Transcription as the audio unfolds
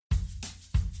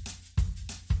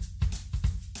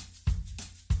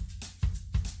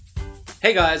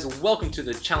Hey guys, welcome to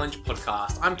the Challenge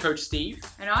Podcast. I'm Coach Steve.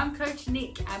 And I'm Coach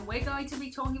Nick, and we're going to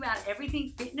be talking about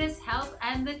everything fitness, health,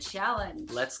 and the challenge.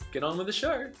 Let's get on with the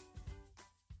show.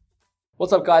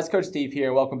 What's up guys, Coach Steve here,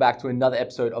 and welcome back to another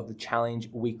episode of the Challenge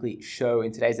Weekly Show.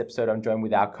 In today's episode, I'm joined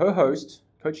with our co-host,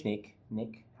 Coach Nick.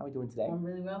 Nick, how are we doing today? I'm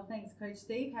really well, thanks, Coach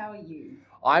Steve. How are you?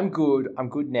 I'm good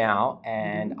now,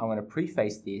 and I'm going to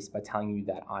preface this by telling you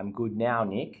that I'm good now,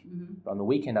 Nick, but on the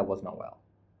weekend I was not well.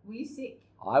 Were you sick?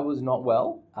 I was not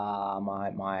well.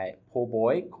 My poor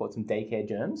boy caught some daycare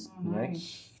germs,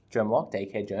 germ lock,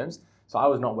 daycare germs. So I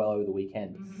was not well over the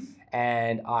weekend.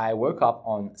 And I woke up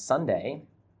on Sunday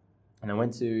and I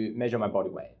went to measure my body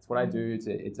weight. It's what I do.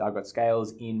 I've got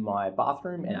scales in my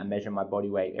bathroom and I measure my body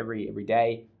weight every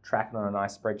day, track it on a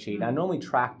nice spreadsheet. I normally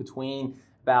track between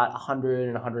about 100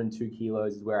 and 102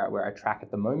 kilos is where I track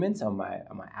at the moment on my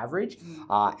average.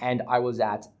 And I was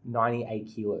at 98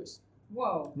 kilos.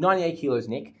 Whoa. 98 kilos,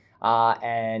 Nick.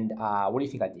 And what do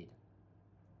you think I did?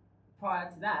 Prior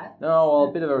to that? No, well,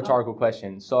 a bit of a rhetorical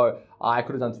question. So I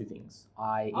could have done two things.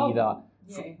 I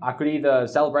could either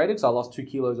celebrate it because I lost 2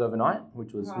 kilos overnight,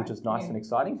 which was nice and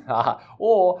exciting,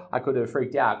 or I could have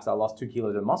freaked out because I lost 2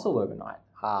 kilos of muscle overnight.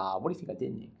 What do you think I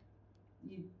did, Nick?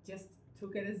 You just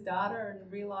took it as data and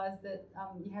realised that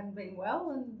you hadn't been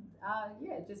well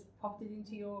and just popped it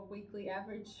into your weekly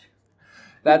average.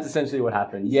 That's essentially what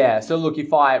happened. Yeah. So look,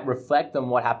 if I reflect on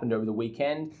what happened over the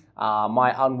weekend,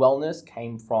 my unwellness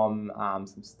came from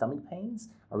some stomach pains.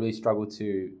 I really struggled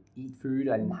to eat food.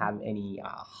 I didn't have any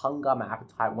hunger. My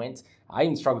appetite went. I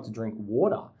even struggled to drink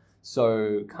water.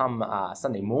 So come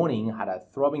Sunday morning, I had a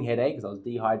throbbing headache because I was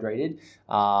dehydrated.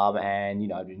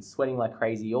 And I've been sweating like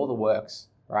crazy, all the works.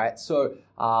 Right. So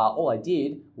all I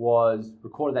did was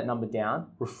recorded that number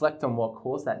down, reflect on what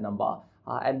caused that number,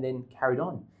 and then carried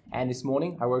on. And this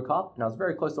morning I woke up and I was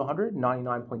very close to 100,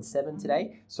 99.7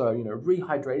 today. So,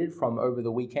 rehydrated from over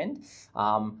the weekend.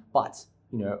 But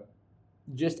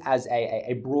just as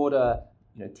a broader,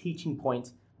 teaching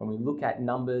point, when we look at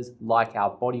numbers like our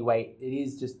body weight, it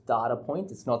is just data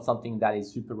point. It's not something that is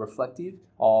super reflective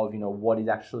of, what is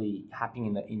actually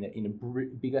happening in a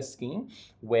bigger scheme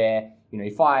where,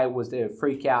 if I was to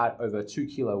freak out over a 2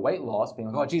 kilo weight loss,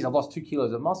 being like, oh, geez, I've lost 2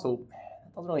 kilos of muscle,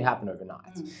 doesn't really happen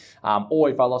overnight. Or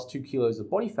if I lost 2 kilos of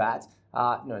body fat,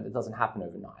 no, that doesn't happen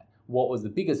overnight. What was the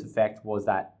biggest effect was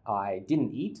that I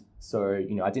didn't eat. So,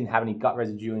 I didn't have any gut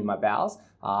residue in my bowels.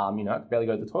 I could barely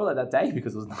go to the toilet that day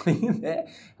because there was nothing in there.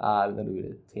 A little bit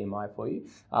of TMI for you.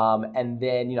 And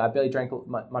then, I barely drank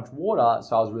much water.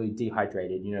 So I was really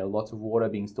dehydrated. Lots of water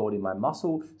being stored in my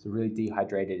muscle. So really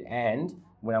dehydrated. And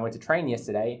when I went to train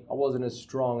yesterday, I wasn't as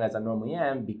strong as I normally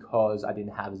am because I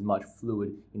didn't have as much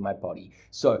fluid in my body.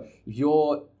 So if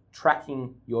you're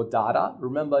tracking your data,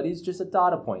 remember it is just a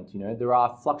data point. There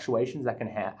are fluctuations that can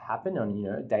happen on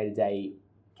a day-to-day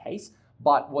case,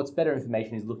 but what's better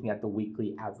information is looking at the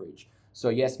weekly average. So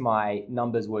yes, my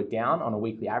numbers were down on a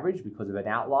weekly average because of an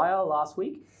outlier last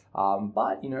week,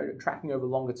 but tracking over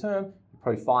longer term,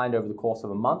 probably find over the course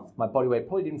of a month, my body weight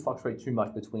probably didn't fluctuate too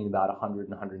much between about 100 and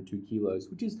 102 kilos,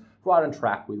 which is right on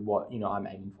track with what, I'm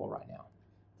aiming for right now.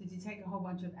 Did you take a whole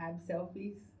bunch of ab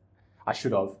selfies? I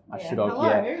should have. Hello?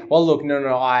 Yeah. Well, look,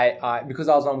 no. I because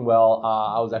I was unwell,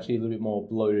 I was actually a little bit more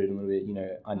bloated, a little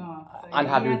bit,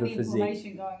 unhappy with the physique.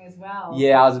 Inflammation going as well.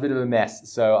 Yeah, I was a bit of a mess.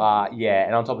 So,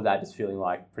 and on top of that, just feeling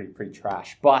like pretty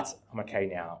trash. But I'm okay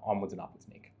now. Onwards and upwards,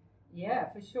 Nick. Yeah,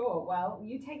 for sure. Well,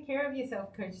 you take care of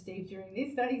yourself, Coach Steve, during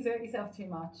this. Don't exert yourself too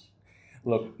much.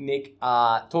 Look, Nick,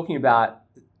 talking about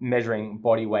measuring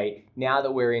body weight, now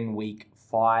that we're in week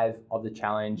 5 of the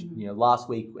challenge, last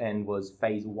weekend was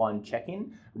phase 1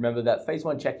 check-in. Remember that phase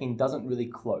 1 check-in doesn't really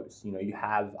close. You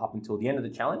have up until the end of the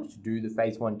challenge to do the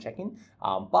phase 1 check-in,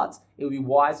 but it would be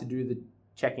wise to do the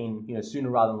check-in, sooner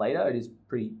rather than later. It is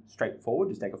pretty straightforward.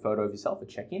 Just take a photo of yourself, a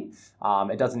check-in.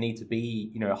 It doesn't need to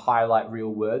be, highlight reel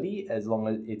worthy, as long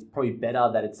as it's probably better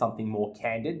that it's something more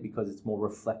candid because it's more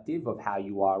reflective of how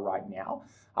you are right now.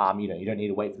 You don't need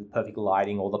to wait for the perfect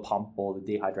lighting or the pump or the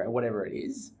dehydrator, whatever it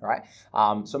is, right?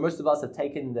 So most of us have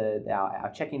taken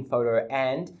our check-in photo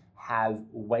and have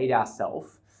weighed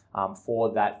ourselves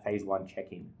for that phase 1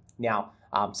 check-in. Now,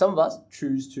 some of us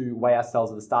choose to weigh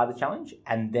ourselves at the start of the challenge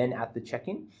and then at the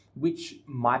check-in, which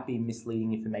might be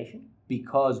misleading information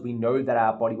because we know that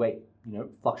our body weight,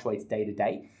 fluctuates day to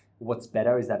day. What's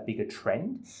better is that bigger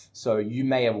trend. So you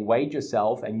may have weighed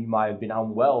yourself and you might have been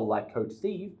unwell like Coach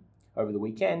Steve over the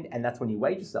weekend, and that's when you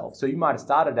weighed yourself. So you might have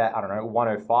started at,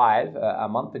 105 a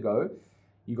month ago.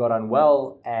 You got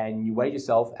unwell and you weighed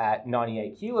yourself at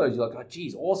 98 kilos. You're like, oh,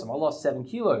 geez, awesome. I lost 7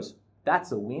 kilos.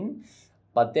 That's a win.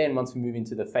 But then once we move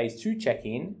into the phase 2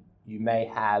 check-in, You may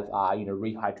have,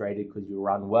 rehydrated because you were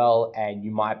unwell, and you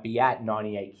might be at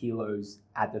 98 kilos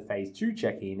at the phase 2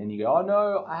 check-in, and you go, oh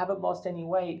no, I haven't lost any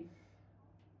weight.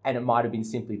 And it might have been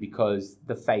simply because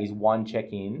the phase 1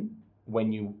 check-in,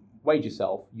 when you weighed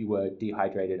yourself, you were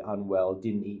dehydrated, unwell,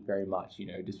 didn't eat very much,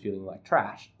 just feeling like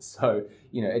trash. So,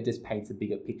 it just paints a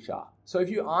bigger picture. So if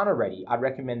you aren't already, I'd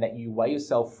recommend that you weigh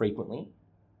yourself frequently,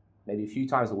 maybe a few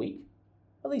times a week,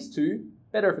 at least 2,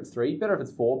 better if it's 3, better if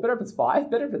it's 4, better if it's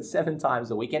 5, better if it's 7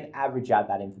 times a week, and average out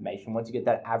that information. Once you get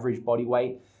that average body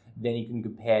weight, then you can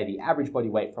compare the average body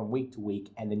weight from week to week,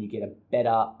 and then you get a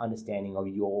better understanding of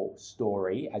your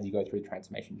story as you go through the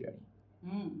transformation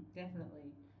journey.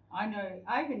 Definitely.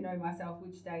 I even know myself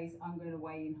which days I'm going to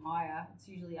weigh in higher. It's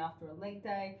usually after a leg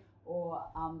day or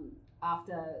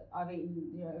after I've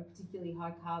eaten, particularly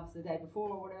high carbs the day before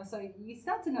or whatever. So you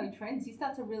start to know trends. You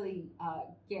start to really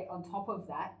get on top of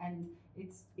that, and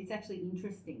it's actually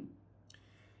interesting.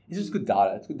 It's just good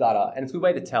data. It's good data, and it's a good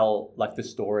way to tell the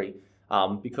story.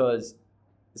 Because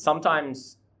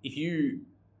sometimes if you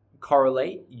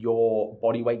correlate your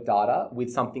body weight data with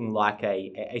something like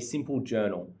a simple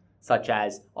journal, such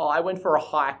as, I went for a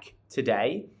hike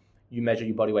today, you measure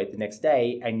your body weight the next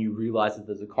day and you realize that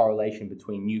there's a correlation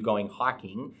between you going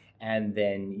hiking and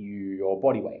then your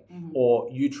body weight. Mm-hmm. Or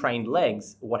you trained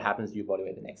legs, what happens to your body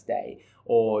weight the next day?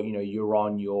 Or, you're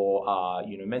on your,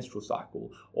 menstrual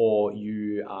cycle, or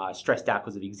you are stressed out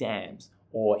because of exams.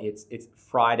 Or it's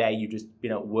Friday, you've just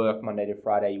been at work Monday to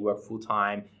Friday, you work full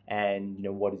time, and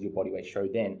what does your body weight show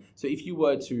then? So if you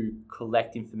were to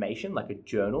collect information like a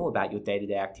journal about your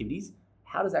day-to-day activities,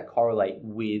 how does that correlate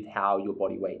with how your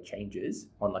body weight changes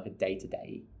on a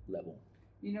day-to-day level?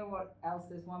 You know what else?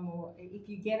 There's one more. If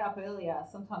you get up earlier,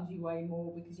 sometimes you weigh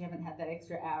more because you haven't had that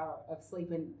extra hour of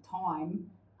sleep and time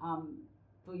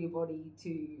for your body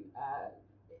to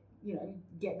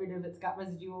get rid of its gut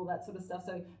residue, all that sort of stuff.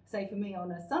 So say for me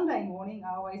on a Sunday morning,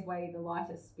 I always weigh the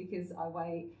lightest because I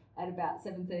weigh at about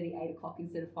 7:30, 8 o'clock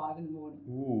instead of 5 in the morning.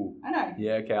 Ooh. I know.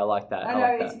 Yeah, okay, I like that. I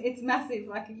know, it's massive.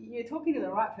 You're talking to the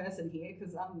right person here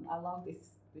because I love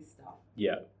this stuff.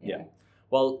 Yeah.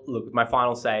 Well, look, my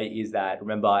final say is that,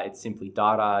 remember, it's simply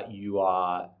data. You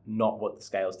are not what the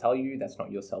scales tell you. That's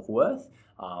not your self-worth.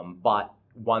 But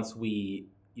once we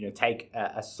take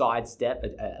a side step,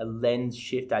 a lens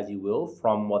shift, as you will,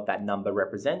 from what that number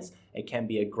represents, it can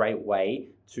be a great way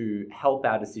to help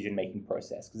our decision-making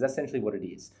process, because that's essentially what it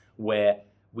is, where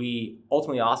we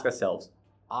ultimately ask ourselves,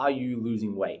 are you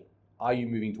losing weight? Are you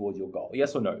moving towards your goal?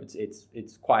 Yes or no?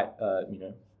 It's quite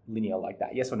linear like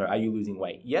that. Yes or no? Are you losing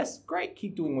weight? Yes, great.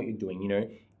 Keep doing what you're doing.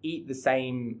 Eat the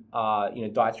same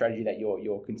diet strategy that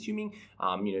you're consuming.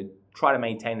 Try to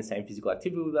maintain the same physical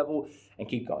activity level and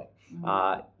keep going.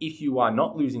 Mm-hmm. If you are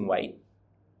not losing weight,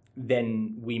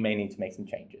 then we may need to make some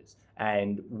changes,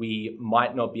 and we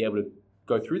might not be able to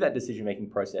go through that decision-making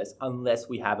process unless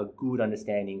we have a good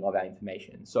understanding of our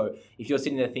information. So if you're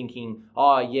sitting there thinking,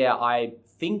 I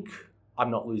think I'm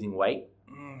not losing weight,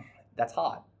 that's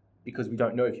hard because we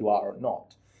don't know if you are or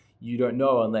not. You don't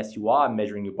know unless you are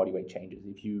measuring your body weight changes.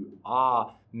 If you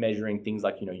are measuring things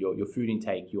like your food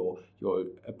intake, your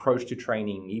approach to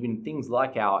training, even things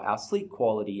like our sleep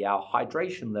quality, our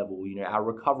hydration level, our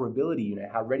recoverability,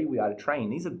 how ready we are to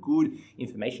train. These are good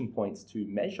information points to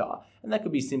measure, and that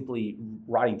could be simply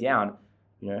writing down,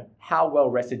 how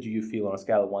well rested do you feel on a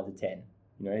scale of 1 to 10.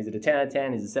 Is it a 10 out of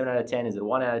 10? Is it 7 out of 10? Is it a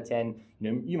 1 out of 10?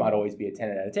 You might always be a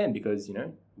 10 out of 10 because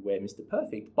we're Mr.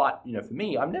 Perfect. But for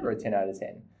me, I'm never a 10 out of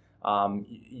 10.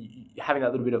 Having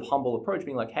that little bit of humble approach,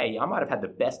 being like, hey, I might have had the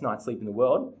best night's sleep in the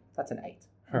world. That's an 8,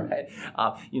 right?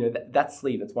 That's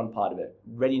sleep. That's one part of it.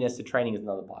 Readiness to training is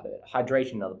another part of it.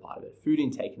 Hydration, another part of it. Food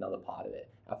intake, another part of it.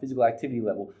 Our physical activity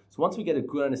level. So once we get a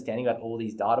good understanding about all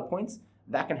these data points,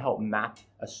 that can help map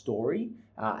a story,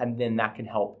 and then that can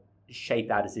help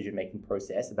shape our decision-making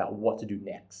process about what to do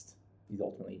next. Is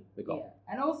ultimately the goal.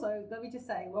 Yeah. And also, let me just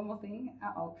say one more thing.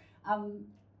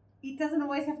 It doesn't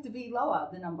always have to be lower,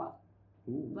 the number.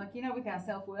 Ooh. With our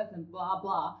self-worth and blah,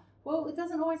 blah. Well, it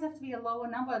doesn't always have to be a lower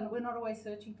number, and we're not always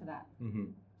searching for that. Mm-hmm.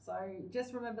 So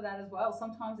just remember that as well.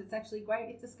 Sometimes it's actually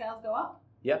great if the scales go up.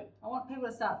 Yep. I want people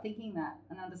to start thinking that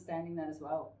and understanding that as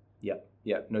well. Yep.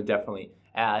 No, definitely.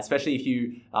 Especially if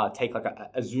you take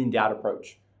a zoomed out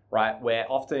approach, right? Where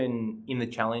often in the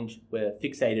challenge, we're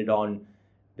fixated on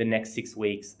the next 6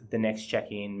 weeks, the next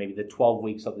check-in, maybe the 12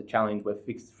 weeks of the challenge, we're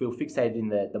feel fixated in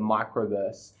the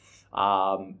microverse.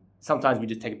 Sometimes we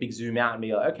just take a big zoom out and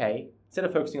be like, okay, instead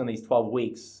of focusing on these 12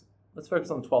 weeks, let's focus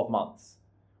on 12 months.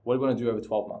 What are we going to do over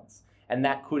 12 months? And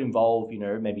that could involve,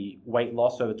 maybe weight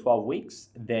loss over 12 weeks,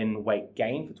 then weight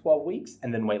gain for 12 weeks,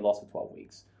 and then weight loss for 12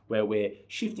 weeks. where we're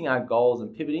shifting our goals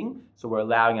and pivoting. So we're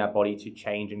allowing our body to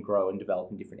change and grow and develop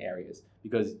in different areas,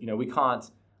 because, we can't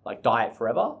like diet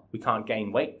forever. We can't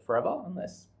gain weight forever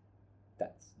unless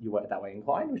you're that way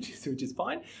inclined, which is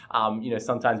fine.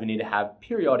 Sometimes we need to have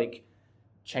periodic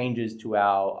changes to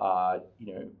our,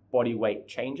 body weight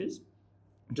changes,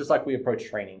 just like we approach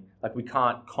training. Like we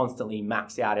can't constantly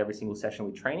max out every single session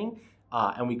with training,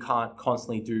 and we can't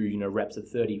constantly do, reps of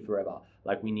 30 forever.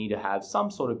 Like we need to have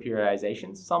some sort of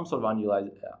periodization, some sort of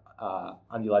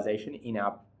annualization in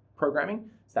our programming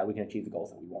so that we can achieve the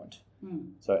goals that we want.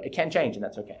 So it can change, and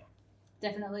that's okay.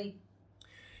 Definitely.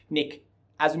 Nick,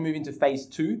 as we move into phase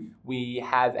 2, we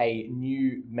have a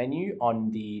new menu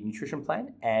on the nutrition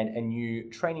plan and a new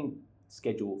training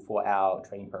schedule for our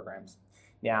training programs.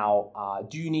 Now,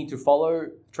 do you need to follow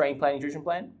training plan, nutrition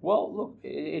plan? Well, look,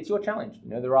 it's your challenge.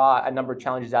 There are a number of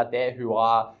challenges out there who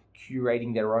are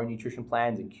curating their own nutrition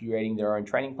plans and curating their own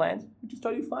training plans, which is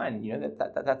totally fine.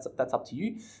 That's up to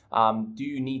you. Do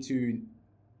you need to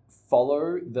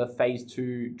follow the phase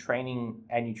 2 training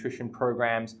and nutrition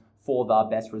programs for the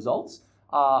best results?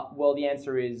 Well, the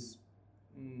answer is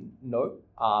no.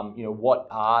 What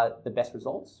are the best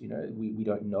results? We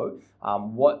don't know.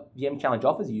 What the M Challenge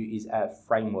offers you is a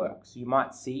framework. So you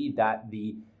might see that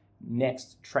the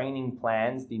next training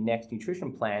plans, the next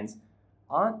nutrition plans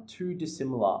aren't too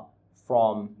dissimilar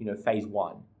from, phase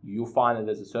 1. You'll find that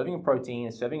there's a serving of protein,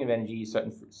 a serving of energy, a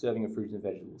certain serving of fruits and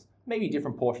vegetables. Maybe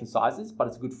different portion sizes, but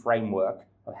it's a good framework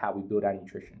of how we build our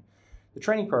nutrition. The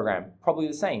training program, probably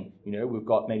the same. We've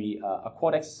got maybe a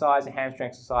quad exercise, a hamstring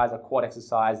exercise, a quad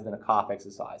exercise, and then a calf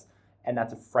exercise. And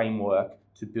that's a framework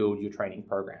to build your training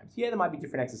programs. Yeah, there might be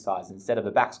different exercises. Instead of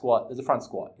a back squat, there's a front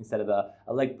squat. Instead of a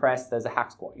leg press, there's a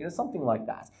hack squat. Something like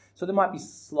that. So there might be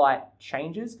slight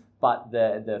changes, but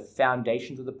the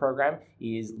foundations of the program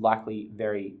is likely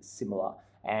very similar.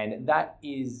 And that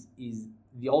is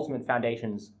the ultimate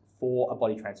foundations for a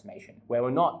body transformation, where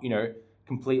we're not,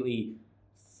 completely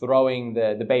throwing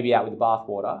the baby out with the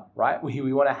bathwater, right?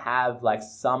 We want to have like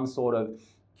some sort of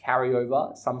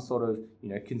carryover, some sort of,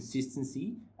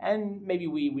 consistency, and maybe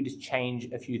we just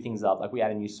change a few things up. Like we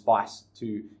add a new spice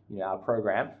to, our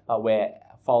program, but we're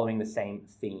following the same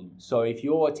theme. So if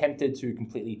you're tempted to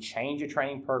completely change your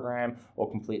training program or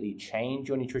completely change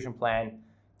your nutrition plan,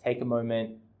 take a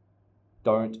moment,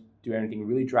 don't do anything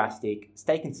really drastic,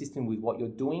 stay consistent with what you're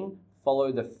doing,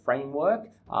 follow the framework,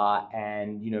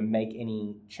 and make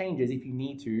any changes if you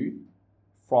need to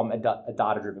from a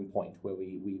data-driven point where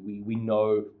we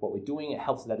know what we're doing. It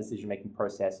helps with that decision-making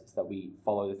process so that we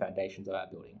follow the foundations of our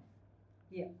building.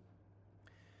 Yeah.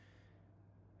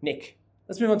 Nick,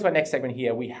 let's move on to our next segment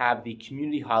here. We have the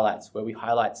community highlights, where we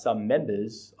highlight some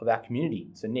members of our community.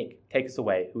 So Nick, take us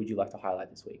away. Who would you like to highlight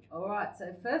this week? All right.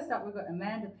 So first up, we've got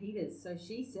Amanda Peters. So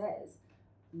she says,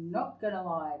 "Not gonna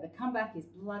lie, the comeback is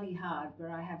bloody hard,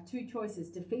 but I have two choices,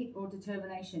 defeat or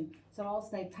determination. So I'll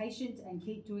stay patient and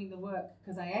keep doing the work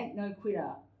because I ain't no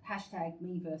quitter. Hashtag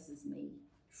me versus me."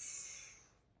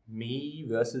 Me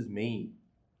versus me.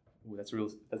 Ooh,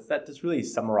 that just really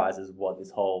summarizes what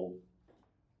this whole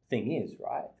thing is,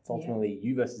 right? It's ultimately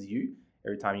you versus you.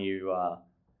 Every time you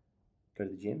go to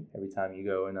the gym, every time you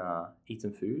go and eat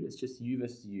some food, it's just you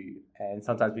versus you. And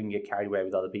sometimes we can get carried away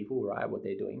with other people, right? What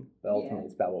they're doing. But ultimately,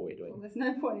 it's about what we're doing. Well, there's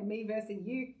no point in me versus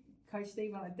you, Coach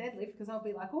Steve, on a deadlift, because I'll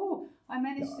be like, oh, I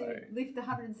managed to lift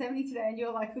 170 today. And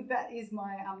you're like, that is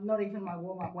my, not even my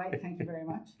warm-up weight. Thank you very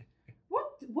much.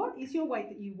 What is your weight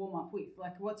that you warm up with?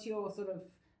 Like, what's your sort of,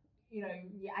 your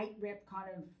 8-rep kind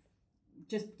of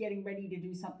just getting ready to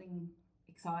do something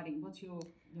exciting? What's your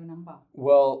number?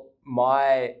 Well,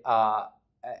 my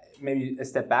maybe a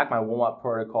step back, my warm-up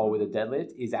protocol with a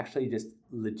deadlift is actually just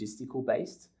logistical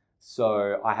based.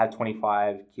 So I have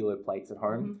 25 kilo plates at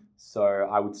home. Mm-hmm. So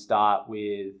I would start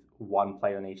with one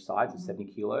plate on each side, so 70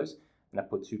 kilos, and I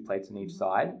put 2 plates on each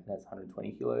side. That's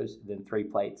 120 kilos. Then 3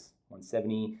 plates,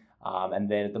 170. And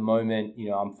then at the moment,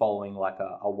 I'm following like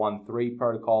a 1-3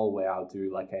 protocol where I'll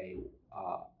do like a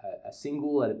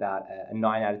single at about a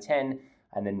 9 out of 10,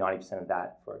 and then 90% of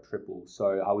that for a triple.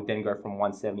 So I would then go from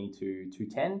 170 to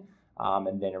 210,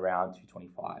 and then around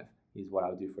 225 is what I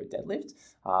would do for a deadlift.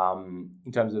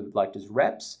 In terms of like just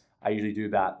reps, I usually do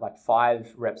about like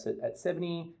 5 reps at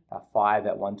 70, 5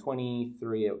 at 120,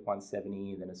 3 at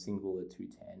 170, and then a single at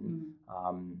 210.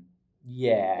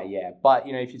 But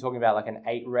if you're talking about like an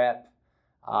 8 rep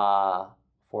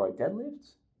for a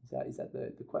deadlift, is that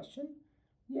the question?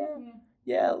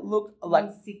 Yeah, look, like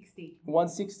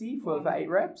 160 for 8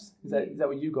 reps. Is that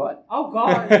what you got? Oh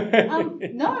God,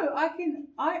 no, I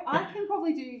can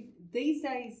probably do these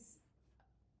days.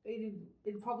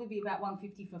 it'd probably be about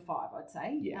 150 for 5, I'd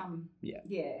say. Yeah.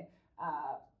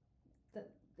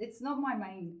 It's not my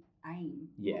main aim.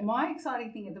 Yeah. My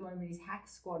exciting thing at the moment is hack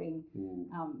squatting. Ooh.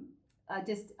 I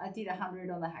did 100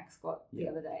 on the hack squat the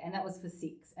other day, and that was for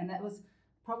 6, and that was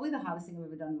probably the hardest thing I've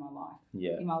ever done in my life.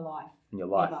 Yeah. In my life. In your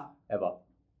life. Ever.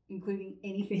 Including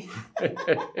anything. I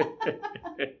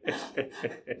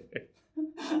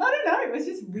don't know. It was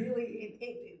just really.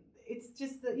 It's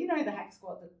just the the hack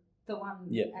squat, the one.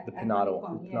 Yeah, the Panada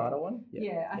one. The Panada one.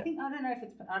 Yeah, I think I don't know if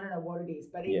it's. I don't know what it is,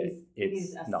 but it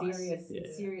is a nice.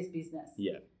 serious business.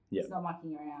 Yeah. It's not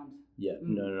mucking around. Yeah.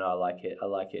 No. I like it.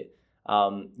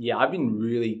 I've been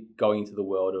really going into the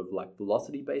world of like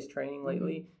velocity-based training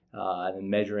lately, and then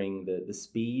measuring the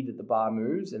speed that the bar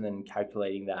moves, and then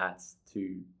calculating that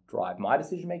to drive my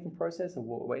decision-making process of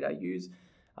what weight I use.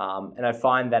 And I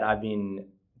find that I've been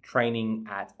training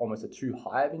at almost a too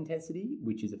high of intensity,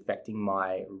 which is affecting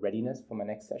my readiness for my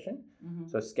next session.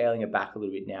 So scaling it back a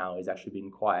little bit now has actually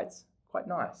been quite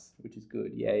nice, which is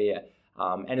good. Yeah.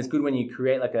 And it's good when you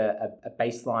create like a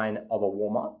baseline of a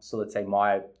warm-up. So let's say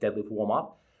my deadlift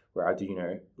warm-up, where I do,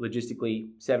 logistically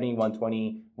 70,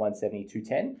 120, 170,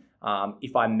 210.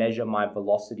 If I measure my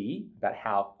velocity, about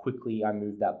how quickly I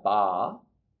move that bar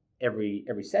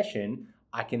every session,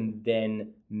 I can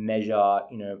then measure,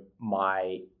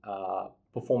 my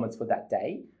performance for that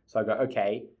day. So I go,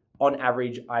 okay, on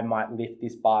average, I might lift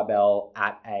this barbell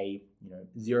at a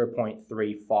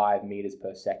 0.35 meters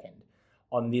per second.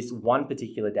 On this one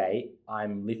particular day,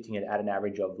 I'm lifting it at an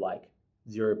average of like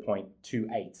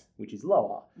 0.28, which is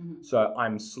lower. So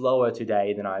I'm slower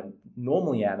today than I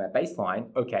normally am at baseline.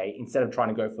 Okay, instead of trying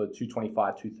to go for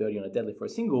 225, 230 on a deadlift for a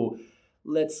single,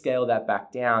 let's scale that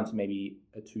back down to maybe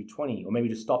a 220, or maybe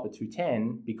just stop at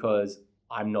 210 because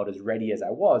I'm not as ready as I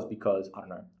was because, I don't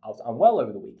know, I was unwell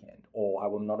over the weekend, or I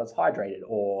was not as hydrated,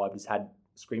 or I've just had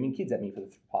screaming kids at me for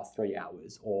the past 3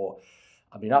 hours, or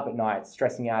I've been up at night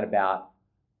stressing out about,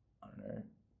 I don't know,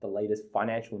 the latest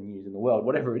financial news in the world,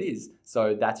 whatever it is.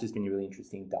 So that's just been really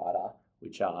interesting data,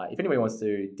 which if anybody wants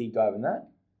to deep dive in that,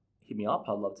 hit me up.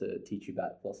 I'd love to teach you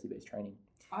about velocity-based training.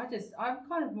 I'm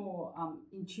kind of more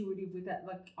intuitive with that.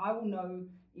 Like I will know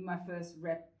in my first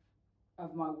rep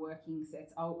of my working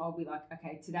sets, I'll be like,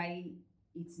 okay, today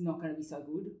it's not going to be so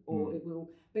good, or it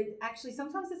will. But actually,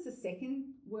 sometimes it's the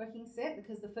second working set,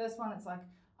 because the first one, it's like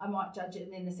I might judge it,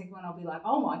 and then the second one, I'll be like,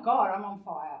 oh my God, I'm on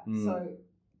fire. So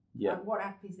what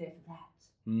app is there for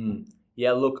that?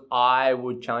 Yeah, look, I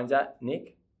would challenge that,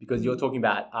 Nick, because you're talking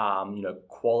about,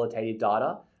 qualitative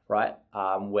data, right?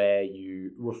 Where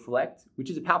you reflect, which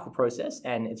is a powerful process,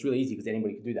 and it's really easy because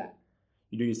anybody can do that.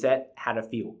 You do your set, how did it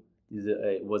feel?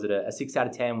 Was it a 6 out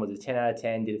of 10? Was it a 10 out of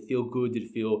 10? Did it feel good? Did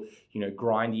it feel,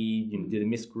 grindy? Did it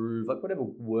miss groove? Like whatever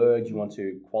word you want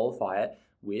to qualify it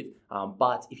with.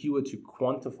 But if you were to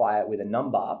quantify it with a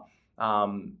number,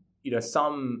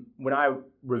 when I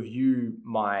review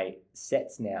my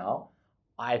sets now,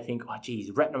 I think, oh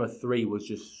geez, rep number 3 was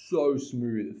just so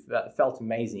smooth. It felt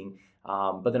amazing.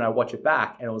 But then I watch it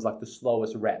back and it was like the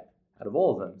slowest rep out of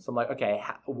all of them. So I'm like, okay,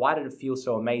 why did it feel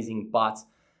so amazing, but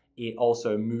it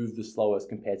also moved the slowest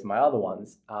compared to my other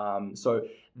ones? So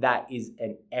that is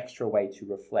an extra way to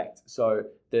reflect. So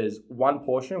there's one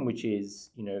portion which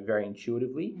is, very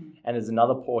intuitively, and there's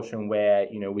another portion where,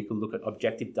 we could look at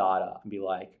objective data and be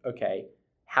like, okay,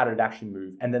 how did it actually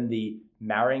move? And then the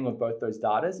marrying of both those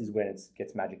data is when it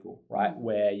gets magical, right?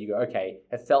 Where you go, okay,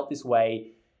 it felt this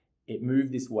way, it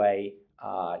moved this way,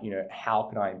 how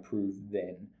can I improve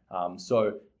then?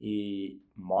 So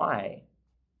my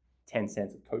 10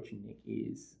 cents of coaching, Nick,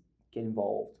 is get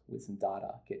involved with some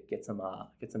data, get some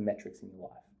metrics in your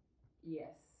life.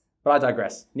 Yes. But I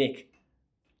digress. Nick,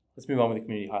 let's move on with the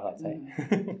community highlights,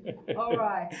 hey? All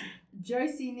right.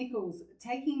 Josie Nichols,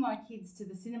 taking my kids to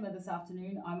the cinema this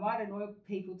afternoon. I might annoy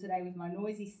people today with my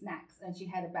noisy snacks, and she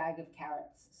had a bag of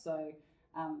carrots. So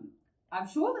I'm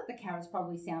sure that the carrots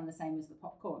probably sound the same as the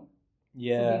popcorn.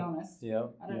 Yeah. To be honest. Yeah.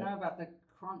 I don't know about the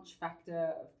crunch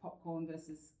factor of popcorn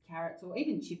versus carrots, or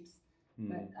even chips.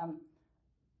 But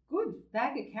good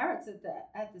bag of carrots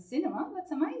at the cinema.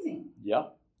 That's amazing. Yeah.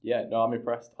 No, I'm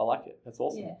impressed. I like it. That's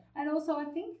awesome. Yeah, and also I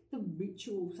think the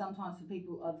ritual sometimes for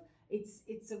people of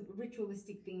it's a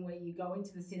ritualistic thing where you go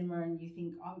into the cinema and you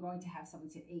think, I'm going to have something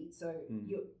to eat. So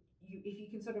you if you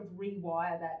can sort of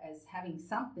rewire that as having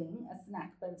something, a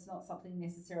snack, but it's not something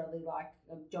necessarily like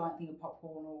a giant thing of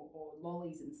popcorn or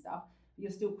lollies and stuff.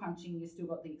 You're still crunching. You've still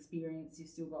got the experience. You've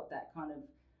still got that kind of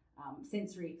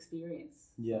sensory experience.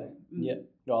 Yeah.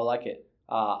 No, I like it.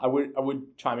 I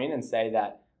would chime in and say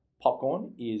that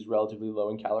popcorn is relatively low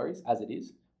in calories as it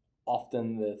is.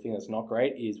 often the thing that's not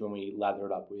great is when we lather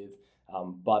it up with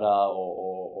butter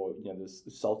or the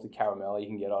salted caramel you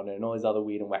can get on it and all this other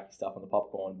weird and wacky stuff on the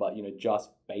popcorn. But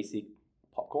just basic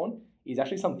popcorn is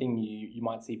actually something you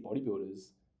might see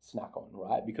bodybuilders snack on,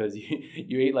 right? Because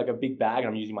you eat like a big bag, and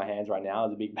I'm using my hands right now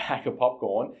as a big bag of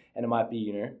popcorn, and it might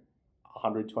be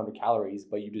 100, 200 calories,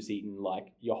 but you've just eaten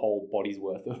like your whole body's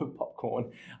worth of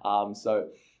popcorn. So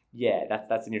yeah,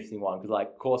 that's an interesting one, because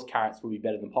of course carrots will be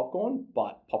better than popcorn,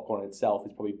 but popcorn itself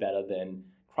is probably better than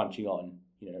crunching on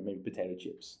maybe potato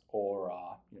chips or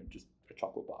just a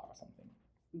chocolate bar or something.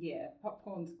 Yeah,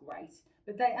 popcorn's great,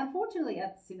 but they unfortunately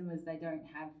at the cinemas they don't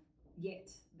have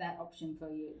yet that option for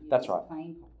your That's right.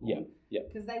 plain popcorn. Yeah.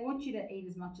 Because they want you to eat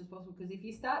as much as possible. Because if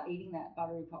you start eating that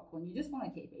buttery popcorn, you just want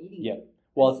to keep eating. Yeah. it.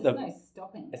 Well, there's no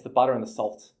stopping. It's the butter and the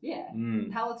salt. Yeah.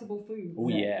 Palatable food. Oh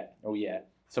yeah.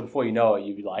 So before you know it,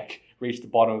 you reach the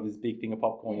bottom of this big thing of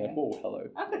popcorn. Yeah. You're like, oh, hello.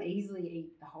 I could easily eat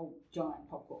a whole giant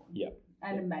popcorn. Yeah.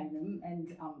 And a Magnum and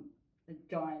a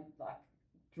giant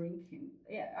drink, and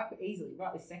I could easily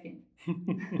right this second.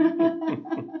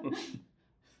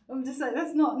 I'm just saying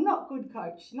that's not good,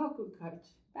 coach. Not good, coach.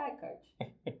 Bad coach.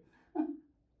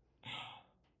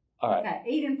 All right. Okay,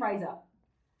 Eden Fraser.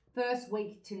 First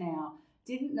week to now.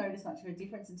 Didn't notice much of a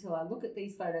difference until I look at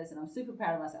these photos, and I'm super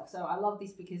proud of myself. So I love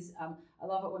this because I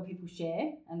love it when people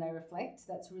share and they reflect.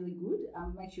 That's really good.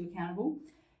 Makes you accountable.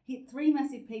 Hit 3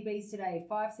 massive PBs today.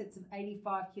 5 sets of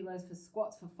 85 kilos for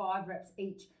squats for 5 reps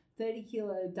each. 30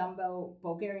 kilo dumbbell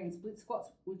Bulgarian split squats,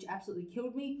 which absolutely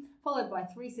killed me, followed by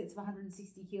 3 sets of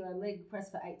 160 kilo leg press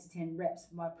for 8 to 10 reps,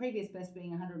 my previous best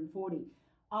being 140.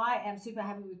 I am super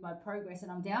happy with my progress,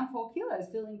 and I'm down 4 kilos,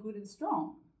 feeling good and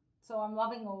strong. So I'm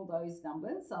loving all those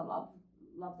numbers. I love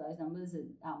those numbers.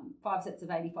 And 5 sets of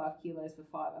 85 kilos for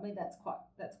 5. I mean, that's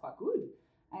quite good.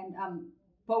 And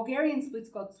Bulgarian split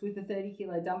squats with a 30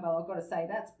 kilo dumbbell, I've got to say,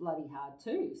 that's bloody hard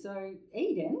too. So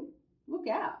Eden, look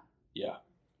out. Yeah.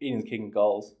 Eden's kicking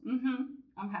goals.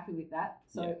 I'm happy with that.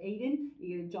 So Eden,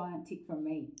 you get a giant tick from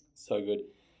me. So good.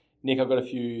 Nick, I've got a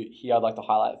few here I'd like to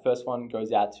highlight. The first one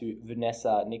goes out to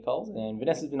Vanessa Nichols. And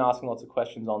Vanessa's been asking lots of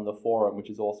questions on the forum, which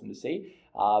is awesome to see.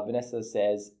 Vanessa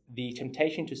says, the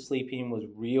temptation to sleep in was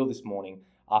real this morning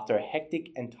after a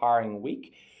hectic and tiring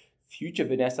week. Future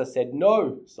Vanessa said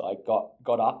no. So I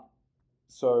got up.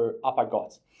 So up I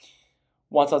got.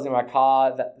 Once I was in my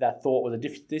car, that thought was a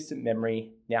distant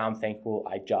memory. Now I'm thankful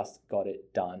I just got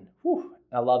it done. Whew.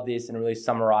 I love this, and it really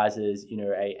summarizes,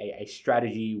 a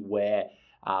strategy where,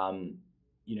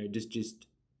 just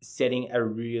setting a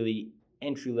really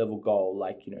entry-level goal.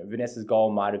 Vanessa's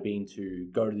goal might have been to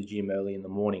go to the gym early in the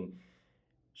morning.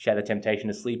 She had the temptation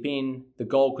to sleep in. The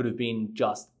goal could have been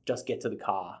just get to the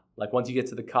car. Once you get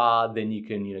to the car, then you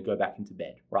can, go back into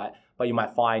bed, right? But you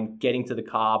might find getting to the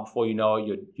car, before you know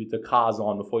it, the car's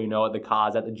on. Before you know it, the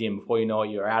car's at the gym. Before you know it,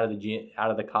 you're out of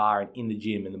the car and in the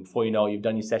gym. And then before you know it, you've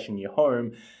done your session, you're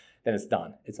home. Then it's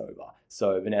done. It's over.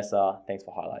 So Vanessa, thanks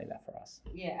for highlighting that for us.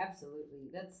 Yeah,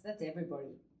 absolutely. That's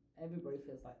everybody. Everybody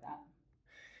feels like that.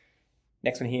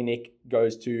 Next one here, Nick,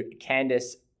 goes to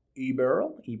Candice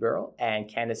Eberl, and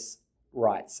Candice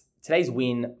writes, today's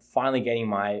win, finally getting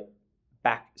my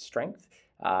back strength.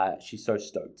 She's so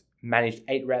stoked. Managed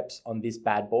 8 reps on this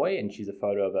bad boy, and she's a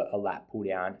photo of a lat pull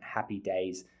down. Happy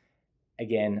days.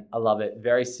 Again, I love it.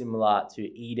 Very similar to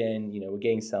Eden. We're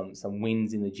getting some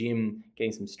wins in the gym,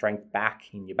 getting some strength back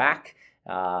in your back.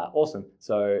 Awesome.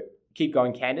 So keep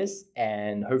going, Candice,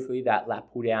 and hopefully that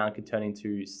lat pull down could turn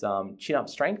into some chin up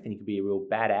strength, and you could be a real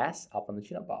badass up on the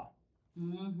chin up bar.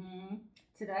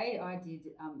 Today I did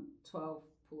 12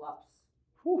 pull-ups.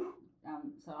 Whew.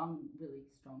 So I'm really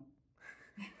strong.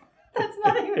 That's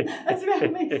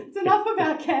about me. It's enough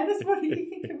about Candice. What do you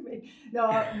think of me?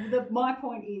 No, my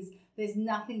point is there's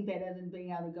nothing better than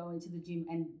being able to go into the gym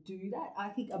and do that. I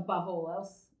think above all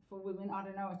else for women, I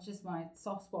don't know, it's just my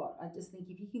soft spot. I just think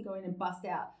if you can go in and bust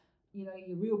out, your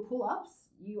real pull-ups,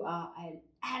 you are an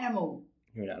animal.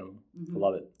 You're an animal. I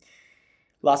love it.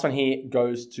 Last one here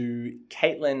goes to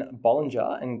Caitlin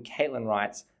Bollinger, and Caitlin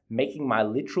writes, making my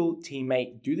literal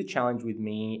teammate do the challenge with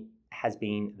me has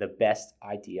been the best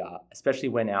idea, especially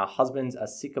when our husbands are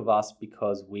sick of us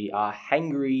because we are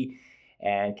hangry.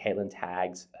 And Caitlin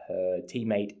tags her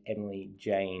teammate, Emily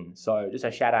Jane. So just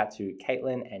a shout out to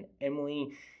Caitlin and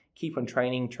Emily. Keep on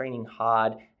training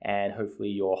hard, and hopefully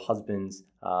your husbands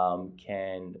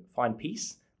can find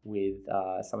peace with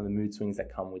some of the mood swings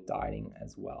that come with dieting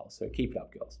as well. So keep it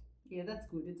up, girls. Yeah, that's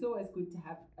good. It's always good to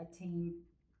have a team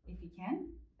if you can.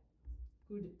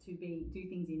 Good to do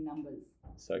things in numbers.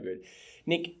 So good.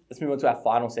 Nick, let's move on to our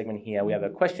final segment here. We have a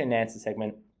question and answer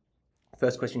segment.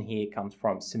 First question here comes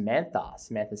from Samantha.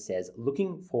 Samantha says,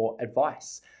 looking for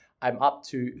advice. I'm up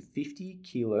to 50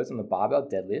 kilos on the barbell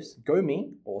deadlifts. Go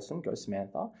me. Awesome. Go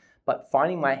Samantha. But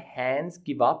finding my hands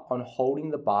give up on holding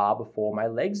the bar before my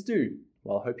legs do.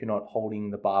 Well, I hope you're not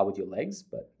holding the bar with your legs,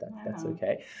 but that's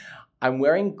okay. I'm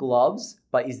wearing gloves,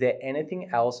 but is there anything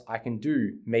else I can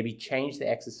do? Maybe change the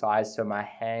exercise so my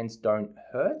hands don't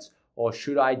hurt? Or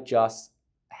should I just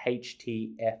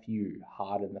HTFU,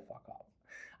 harden the fuck up?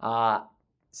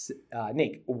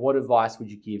 Nick, what advice would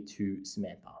you give to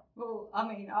Samantha? Well, I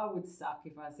mean, I would suck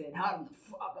if I said, harden the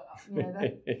fuck up. You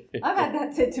know, I've had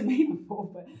that said to me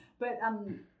before, but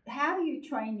how do you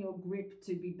train your grip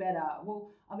to be better?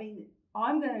 Well, I mean,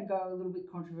 I'm going to go a little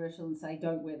bit controversial and say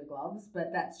don't wear the gloves,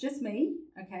 but that's just me,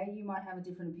 okay? You might have a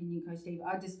different opinion, Coach Steve.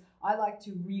 I like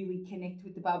to really connect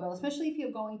with the barbell, especially if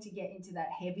you're going to get into that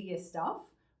heavier stuff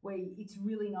where it's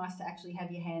really nice to actually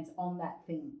have your hands on that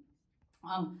thing.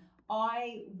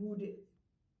 I would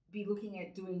be looking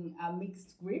at doing a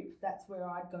mixed grip. That's where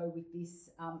I'd go with this.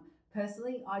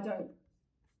 Personally,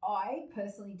 I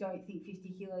personally don't think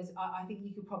 50 kilos, I think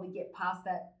you could probably get past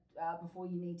that before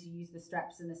you need to use the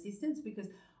straps and assistance, because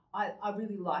I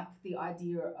really like the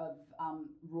idea of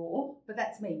raw, but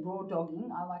that's me, raw dogging.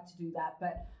 I like to do that.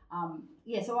 But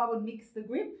so I would mix the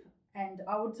grip, and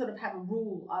I would sort of have a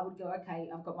rule. I would go, okay,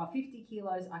 I've got my 50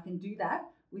 kilos, I can do that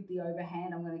with the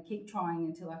overhand. I'm going to keep trying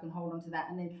until I can hold on to that.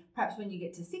 And then perhaps when you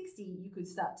get to 60, you could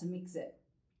start to mix it.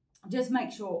 Just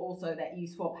make sure also that you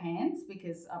swap hands,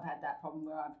 because I've had that problem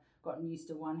where I've gotten used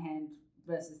to one hand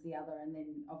versus the other, and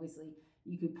then obviously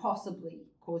you could possibly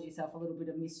cause yourself a little bit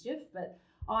of mischief. But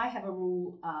I have a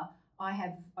rule. I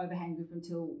have overhand grip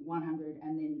until 100,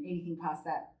 and then anything past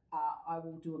that, I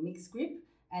will do a mixed grip.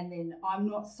 And then I'm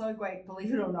not so great,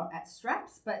 believe it or not, at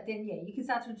straps. But then, you can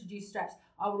start to introduce straps.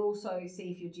 I would also see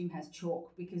if your gym has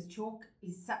chalk, because chalk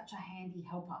is such a handy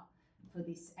helper for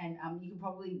this. And you can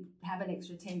probably have an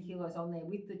extra 10 kilos on there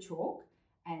with the chalk,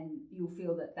 and you'll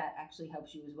feel that actually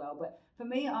helps you as well. But for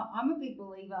me, I'm a big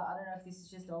believer. I don't know if this is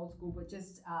just old school, but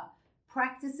just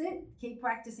practice it. Keep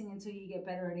practicing until you get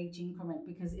better at each increment,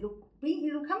 because it'll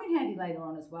come in handy later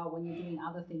on as well when you're doing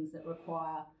other things that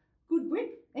require good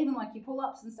grip, even like your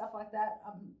pull-ups and stuff like that.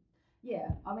 I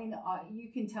mean,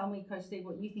 you can tell me, Coach Steve,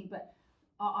 what you think, but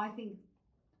I think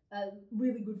a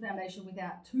really good foundation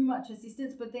without too much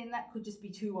assistance, but then that could just be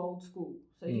too old school.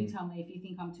 So you tell me if you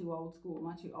think I'm too old school. Am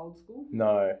I too old school?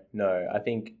 No. I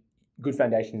think good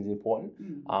foundation is important.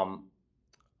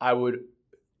 I would,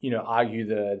 argue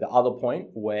the other point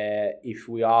where if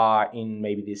we are in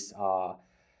maybe this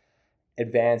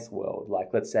advanced world, like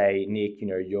let's say, Nick,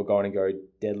 you're going to go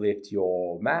deadlift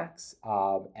your max,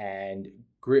 and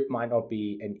grip might not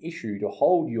be an issue to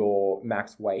hold your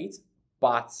max weight,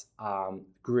 but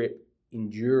grip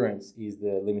endurance is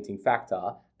the limiting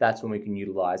factor. That's when we can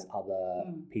utilize other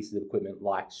pieces of equipment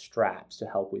like straps to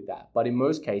help with that. But in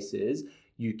most cases,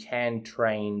 you can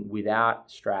train without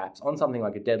straps on something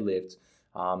like a deadlift,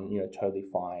 totally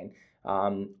fine.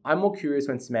 I'm more curious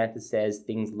when Samantha says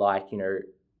things like,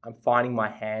 I'm finding my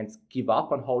hands give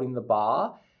up on holding the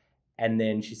bar. And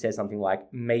then she says something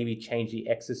like, maybe change the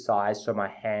exercise so my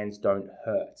hands don't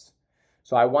hurt.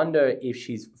 So I wonder if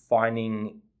she's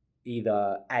finding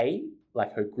either A,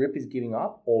 like her grip is giving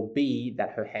up, or B,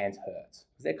 that her hands hurt.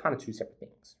 Because they're kind of two separate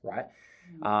things, right?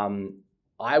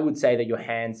 I would say that your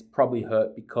hands probably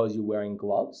hurt because you're wearing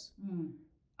gloves.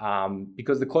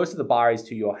 Because the closer the bar is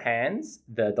to your hands,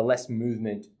 the less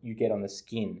movement you get on the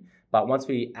skin. But once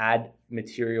we add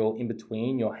material in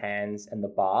between your hands and the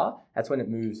bar, that's when it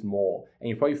moves more. And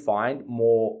you probably find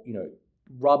more,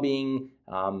 rubbing,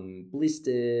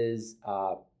 blisters,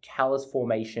 callus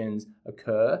formations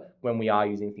occur when we are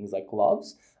using things like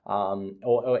gloves,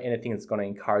 or anything that's going to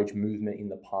encourage movement in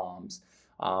the palms.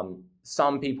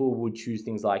 Some people would choose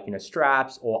things like,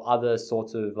 straps or other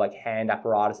sorts of like hand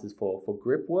apparatuses for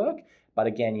grip work. But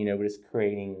again, we're just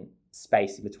creating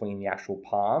space in between the actual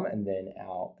palm and then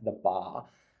the bar.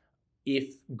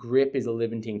 If grip is a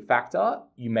limiting factor,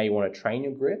 you may want to train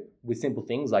your grip with simple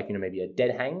things like, maybe a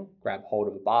dead hang, grab hold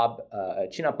of a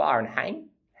chin-up bar and hang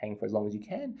for as long as you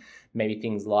can. Maybe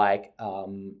things like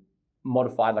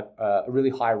modified like a really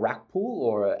high rack pull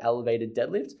or an elevated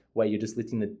deadlift where you're just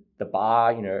lifting the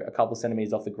bar, a couple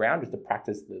centimeters off the ground just to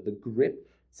practice the grip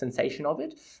sensation of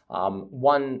it.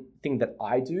 One thing that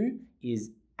I do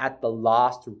is at the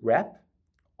last rep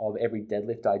of every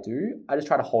deadlift I do, I just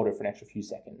try to hold it for an extra few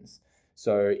seconds.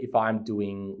 So if I'm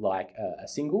doing like a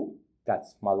single,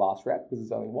 that's my last rep because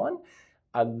there's only one,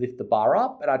 I lift the bar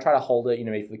up and I try to hold it,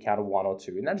 maybe for the count of 1 or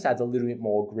 2. And that just adds a little bit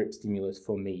more grip stimulus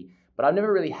for me. But I've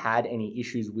never really had any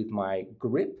issues with my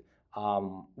grip.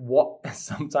 What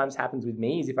sometimes happens with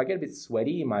me is if I get a bit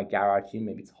sweaty in my garage gym,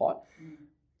 maybe it's hot,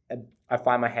 I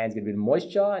find my hands get a bit of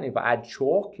moisture, and if I add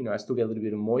chalk, I still get a little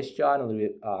bit of moisture and a little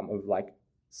bit of like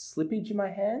slippage in my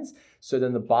hands. So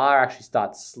then the bar actually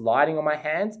starts sliding on my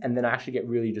hands, and then I actually get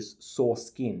really just sore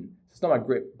skin. It's not my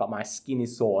grip, but my skin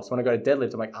is sore. So when I go to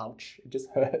deadlift, I'm like, ouch, it just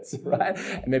hurts, right?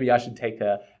 And maybe I should take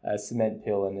a cement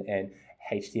pill and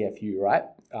HTFU, right?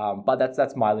 But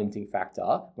that's my limiting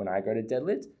factor when I go to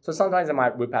deadlift. So sometimes I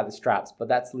might whip out the straps, but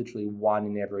that's literally one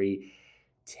in every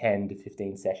 10 to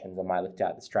 15 sessions I might lift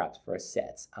out the straps for a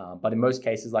set. But in most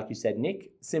cases, like you said,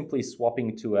 Nick, simply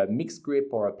swapping to a mixed grip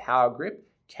or a power grip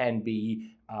can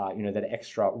be, that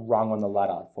extra rung on the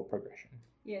ladder for progression.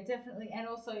 Yeah, definitely. And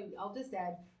also, I'll just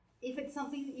add, if it's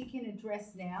something that you can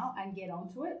address now and get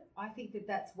onto it, I think that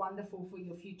that's wonderful for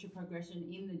your future progression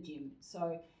in the gym.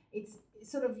 So it's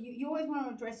sort of, you always want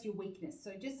to address your weakness.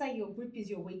 So just say your grip is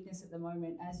your weakness at the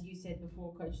moment. As you said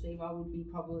before, Coach Steve, I would be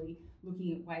probably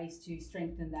looking at ways to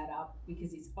strengthen that up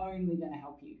because it's only going to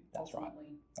help you. That's ultimately.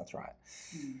 right. That's right.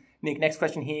 Nick, next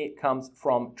question here comes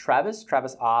from Travis.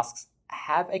 Travis asks,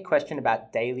 have a question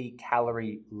about daily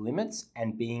calorie limits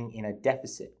and being in a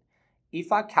deficit.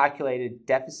 If I calculated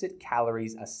deficit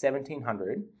calories are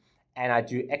 1700 and I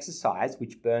do exercise,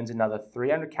 which burns another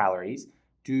 300 calories,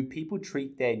 do people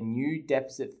treat their new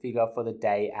deficit figure for the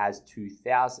day as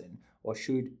 2000, or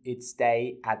should it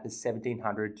stay at the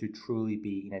 1700 to truly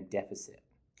be in a deficit?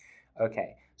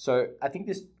 Okay, so I think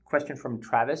this question from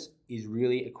Travis is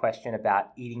really a question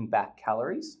about eating back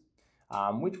calories,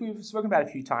 which we've spoken about a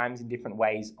few times in different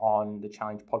ways on the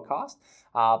Challenge podcast.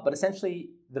 But essentially,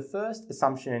 the first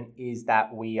assumption is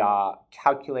that we are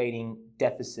calculating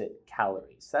deficit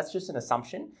calories. That's just an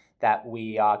assumption that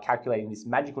we are calculating this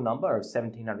magical number of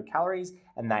 1700 calories,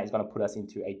 and that is going to put us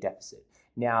into a deficit.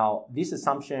 Now, this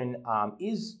assumption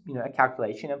is, a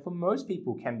calculation, and for most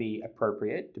people can be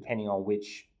appropriate depending on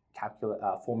which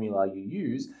formula you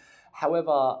use.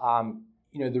 However,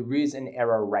 there is an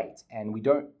error rate, and we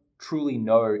don't truly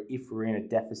know if we're in a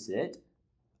deficit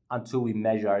until we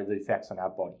measure the effects on our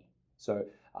body. So,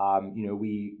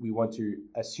 we want to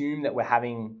assume that we're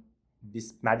having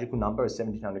this magical number of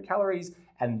 1700 calories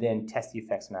and then test the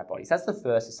effects on our bodies. That's the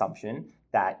first assumption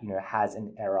that, has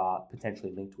an error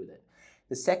potentially linked with it.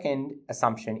 The second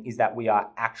assumption is that we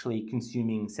are actually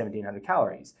consuming 1700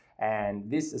 calories. And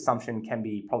this assumption can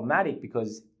be problematic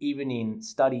because even in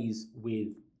studies with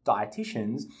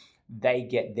dietitians, they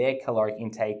get their caloric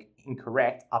intake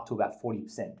incorrect up to about 40%,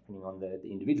 depending on the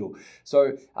individual.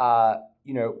 So,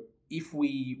 if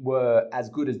we were as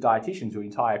good as dietitians, whose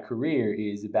entire career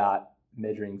is about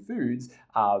measuring foods,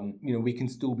 we can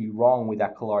still be wrong with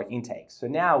our caloric intake. So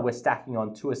now we're stacking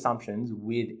on two assumptions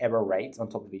with error rates on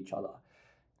top of each other.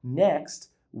 Next,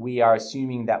 we are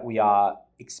assuming that we are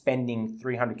expending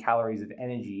 300 calories worth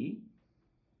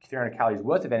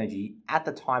of energy at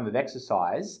the time of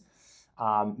exercise,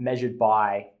 measured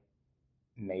by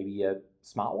maybe a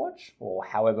smartwatch or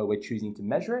however we're choosing to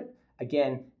measure it.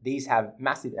 Again, these have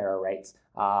massive error rates,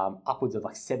 upwards of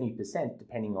like 70%,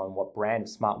 depending on what brand of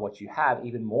smartwatch you have,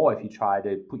 even more if you try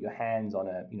to put your hands on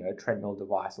a treadmill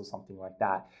device or something like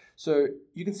that. So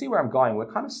you can see where I'm going.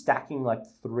 We're kind of stacking like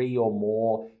 3 or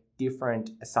more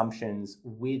different assumptions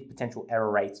with potential error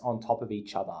rates on top of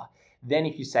each other. Then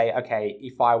if you say, okay,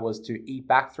 if I was to eat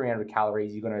back 300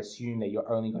 calories, you're going to assume that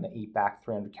you're only going to eat back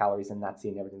 300 calories and that's it,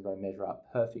 and everything's going to measure up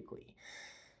perfectly.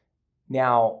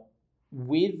 Now,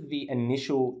 with the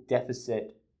initial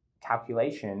deficit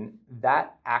calculation,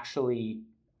 that actually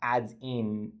adds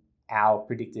in our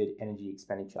predicted energy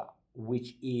expenditure,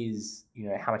 which is,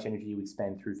 how much energy you would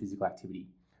spend through physical activity.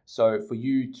 So for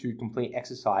you to complete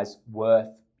exercise worth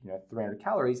 300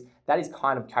 calories, that is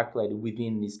kind of calculated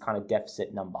within this kind of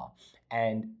deficit number.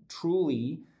 And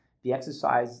truly, the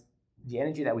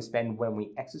energy that we spend when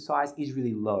we exercise is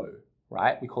really low,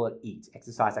 right? We call it EAT,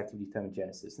 exercise activity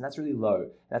thermogenesis, and that's really low.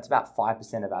 That's about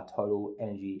 5% of our total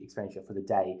energy expenditure for the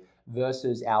day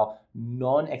versus our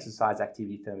non-exercise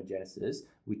activity thermogenesis,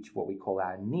 which what we call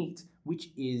our NEAT,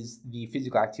 which is the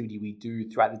physical activity we do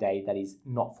throughout the day that is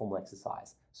not formal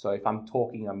exercise. So if I'm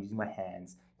talking, I'm using my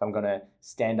hands. If I'm going to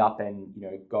stand up and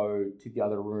go to the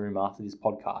other room after this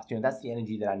podcast, that's the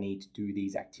energy that I need to do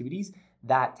these activities.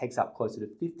 That takes up closer to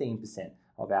 15%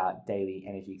 of our daily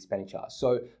energy expenditure.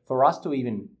 So for us to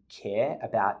even care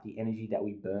about the energy that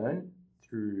we burn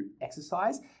through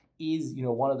exercise is,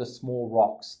 one of the small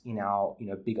rocks in our,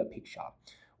 bigger picture.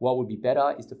 What would be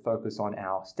better is to focus on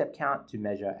our step count to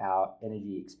measure our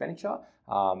energy expenditure,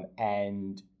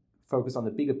 and focus on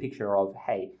the bigger picture of,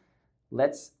 hey,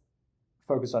 let's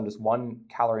focus on just one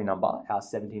calorie number, our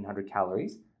 1700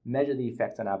 calories, measure the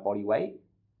effects on our body weight.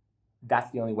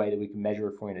 That's the only way that we can measure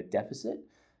if we're in a deficit.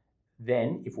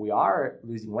 Then if we are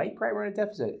losing weight, great, we're in a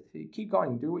deficit. Keep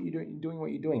going, do what you're doing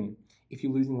what you're doing. If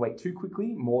you're losing weight too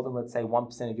quickly, more than let's say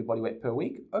 1% of your body weight per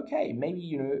week, okay,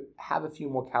 maybe have a few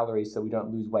more calories so we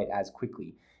don't lose weight as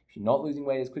quickly. If you're not losing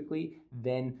weight as quickly,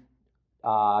 then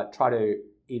try to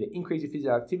either increase your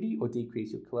physical activity or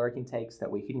decrease your caloric intake so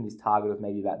that we're hitting this target of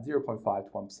maybe about 0.5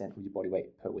 to 1% of your body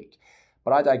weight per week.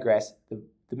 But I digress.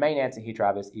 The main answer here,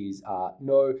 Travis, is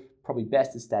no, probably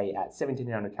best to stay at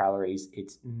 1,700 calories.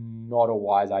 It's not a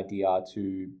wise idea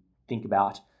to think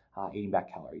about eating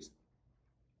back calories.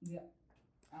 Yep,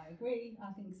 I agree.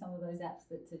 I think some of those apps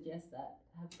that suggest that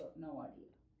have got no idea.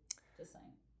 Just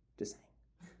saying.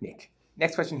 Nick.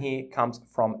 Next question here comes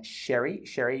from Sherry.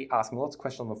 Sherry asking lots of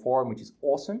questions on the forum, which is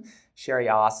awesome. Sherry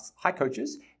asks, hi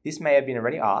coaches, this may have been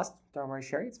already asked. Don't worry,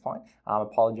 Sherry, it's fine.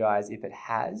 Apologize if it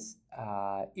has.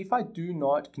 If I do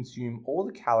not consume all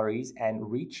the calories and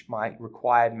reach my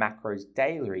required macros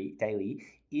daily,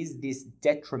 is this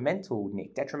detrimental,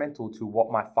 Nick? Detrimental to what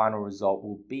my final result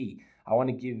will be? I want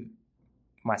to give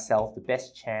myself the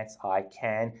best chance I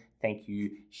can. Thank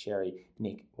you, Sherry.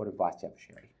 Nick, what advice do you have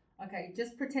for Sherry? Okay,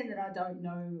 just pretend that I don't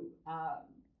know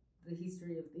the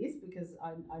history of this because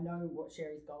I know what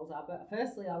Sherry's goals are. But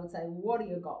firstly, I would say, what are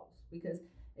your goals? Because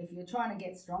if you're trying to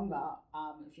get stronger,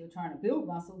 if you're trying to build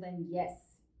muscle, then yes,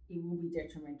 it will be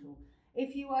detrimental.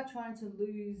 If you are trying to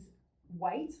lose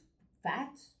weight,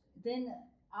 fat, then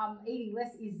eating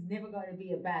less is never going to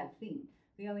be a bad thing.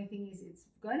 The only thing is it's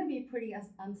going to be pretty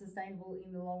unsustainable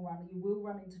in the long run. You will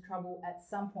run into trouble at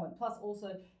some point. Plus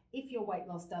also, if your weight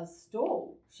loss does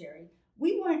stall, Sherry,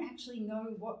 we won't actually know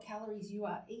what calories you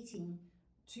are eating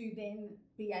to then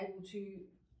be able to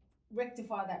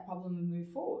rectify that problem and move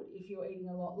forward if you're eating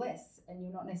a lot less and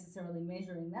you're not necessarily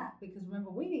measuring that, because remember,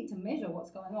 we need to measure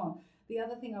what's going on. The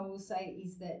other thing I will say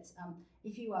is that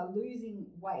if you are losing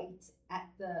weight at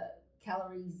the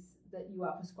calories that you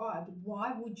are prescribed,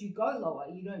 why would you go lower?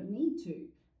 You don't need to.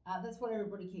 That's what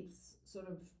everybody keeps sort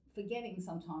of forgetting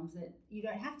sometimes, that you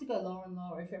don't have to go lower and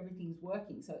lower if everything's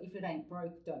working. So if it ain't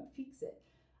broke, don't fix it.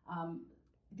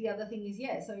 The other thing is,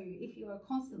 so if you are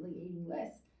constantly eating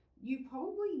less, you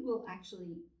probably will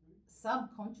actually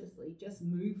subconsciously just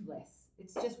move less.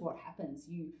 It's just what happens.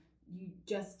 You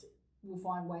just will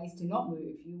find ways to not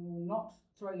move. You will not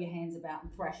throw your hands about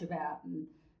and thrash about and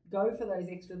go for those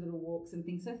extra little walks and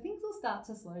things. So things will start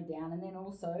to slow down. And then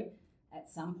also at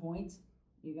some point,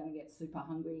 you're going to get super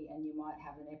hungry and you might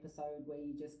have an episode where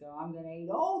you just go, I'm going to eat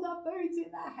all the foods in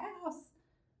the house.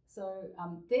 So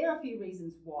there are a few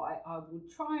reasons why I would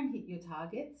try and hit your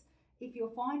targets. If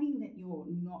you're finding that you're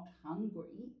not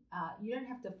hungry, you don't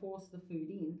have to force the food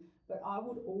in, but I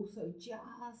would also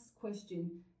just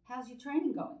question, how's your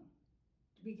training going?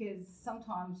 Because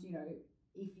sometimes,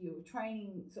 if you're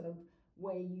training sort of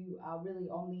where you are really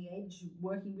on the edge,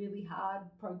 working really hard,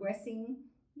 progressing,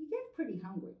 you get pretty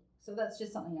hungry. So that's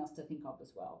just something else to think of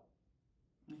as well.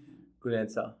 Mm-hmm. Good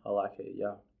answer. I like it.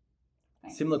 Yeah.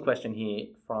 Thanks. Similar question here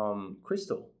from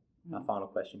Crystal. Our final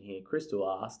question here. Crystal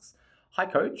asks, hi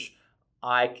coach,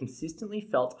 I consistently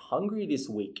felt hungry this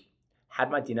week. Had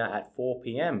my dinner at 4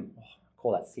 p.m. Oh, I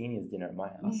call that seniors dinner at my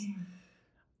house.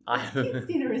 Kids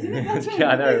dinner, isn't it? That's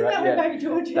I know, right? That Yeah. Baby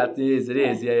George. That is, it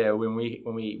is. Yeah. When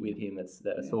we with him, that's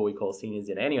what we call seniors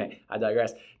dinner. Anyway, I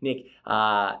digress. Nick,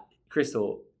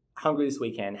 Crystal, hungry this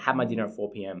weekend, had my dinner at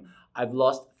 4 p.m. I've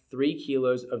lost 3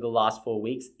 kilos over the last 4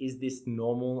 weeks. Is this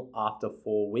normal after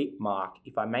 4-week mark?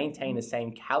 If I maintain the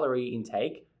same calorie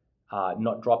intake,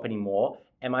 not drop anymore,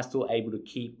 am I still able to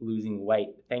keep losing weight?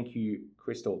 Thank you,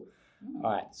 Crystal.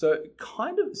 All right, so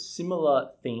kind of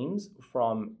similar themes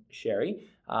from Sherry.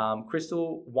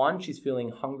 Crystal, 1, she's feeling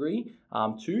hungry.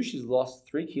 2, she's lost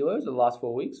 3 kilos in the last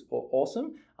 4 weeks.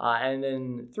 Awesome. And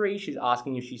then 3, she's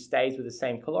asking if she stays with the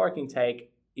same caloric intake,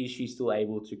 is she still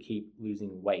able to keep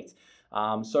losing weight?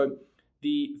 So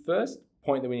the first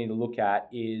point that we need to look at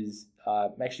is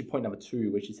actually point number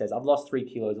 2, which she says, I've lost 3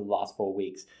 kilos in the last 4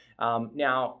 weeks.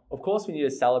 Now, of course, we need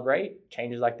to celebrate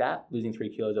changes like that, losing 3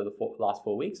 kilos over the last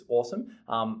 4 weeks. Awesome.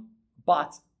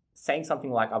 But saying something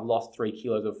like I've lost 3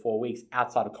 kilos over 4 weeks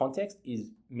outside of context is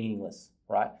meaningless,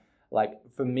 right? Like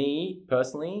for me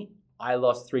personally, I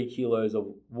lost 3 kilos of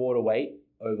water weight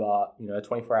over a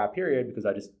 24-hour period because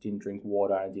I just didn't drink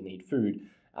water and I didn't eat food.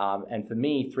 And for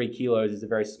me, 3 kilos is a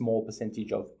very small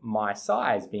percentage of my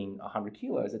size, being 100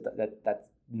 kilos. That's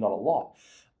not a lot.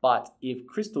 But if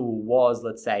Crystal was,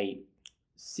 let's say,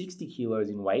 60 kilos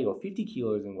in weight or 50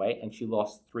 kilos in weight and she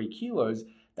lost 3 kilos,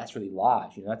 that's really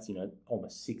large. That's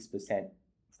almost 6%,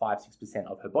 5-6%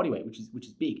 of her body weight, which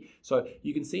is big. So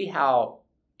you can see how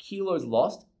kilos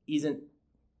lost isn't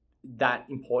that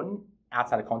important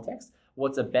outside of context.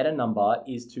 What's a better number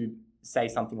is to say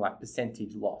something like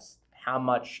percentage loss. How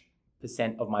much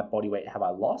percent of my body weight have I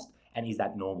lost, and is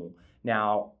that normal?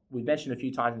 Now, we've mentioned a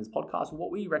few times in this podcast,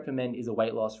 what we recommend is a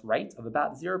weight loss rate of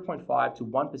about 0.5 to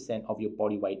 1% of your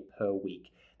body weight per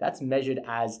week. That's measured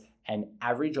as an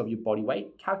average of your body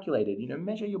weight calculated.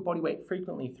 Measure your body weight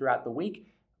frequently throughout the week,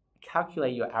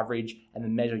 calculate your average, and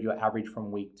then measure your average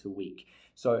from week to week.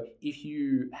 So if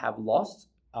you have lost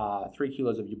 3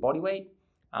 kilos of your body weight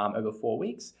over 4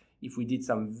 weeks, if we did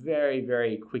some very,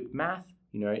 very quick math,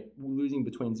 losing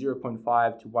between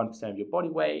 0.5 to 1% of your body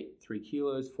weight, 3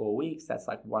 kilos, 4 weeks, that's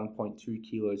like 1.2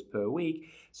 kilos per week.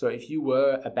 So if you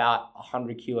were about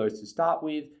 100 kilos to start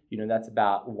with, that's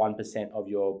about 1% of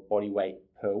your body weight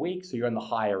per week. So you're on the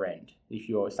higher end if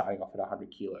you're starting off at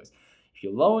 100 kilos. If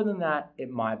you're lower than that, it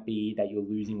might be that you're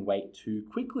losing weight too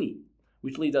quickly,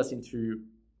 which leads us into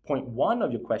point 1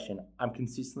 of your question. I'm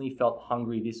consistently felt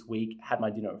hungry this week, had my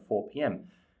dinner at 4 p.m.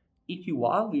 If you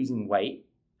are losing weight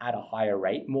at a higher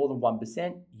rate, more than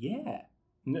 1%,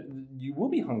 you will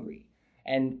be hungry.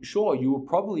 And sure, you will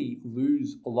probably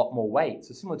lose a lot more weight.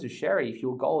 So similar to Sherry, if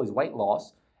your goal is weight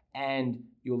loss and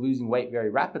you're losing weight very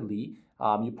rapidly,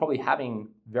 you're probably having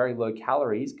very low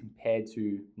calories compared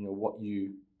to what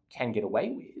you can get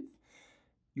away with.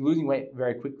 You're losing weight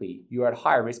very quickly. You're at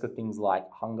higher risk of things like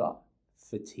hunger,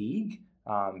 fatigue,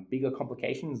 bigger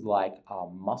complications like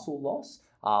muscle loss,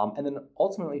 and then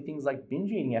ultimately things like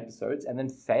binge eating episodes and then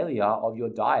failure of your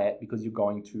diet because you're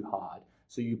going too hard.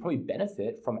 So you probably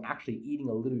benefit from actually eating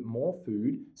a little bit more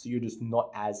food so you're just not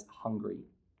as hungry.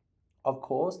 Of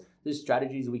course, there's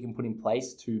strategies we can put in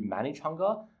place to manage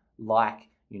hunger, like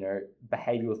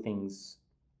behavioral things,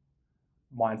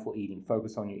 mindful eating,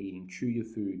 focus on your eating, chew your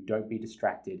food, don't be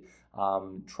distracted,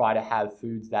 try to have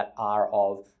foods that are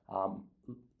of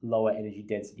lower energy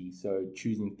density. So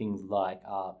choosing things like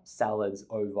salads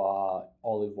over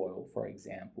olive oil, for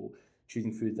example,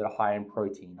 choosing foods that are higher in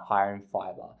protein, higher in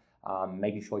fiber,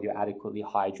 making sure you're adequately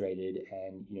hydrated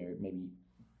and, maybe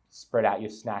spread out your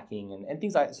snacking and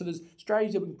things like that. So there's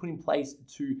strategies that we can put in place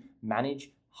to manage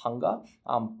hunger.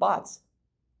 But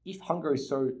if hunger is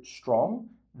so strong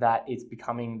that it's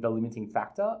becoming the limiting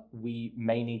factor, we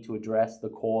may need to address the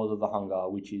cause of the hunger,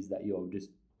 which is that you're just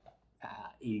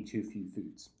eating too few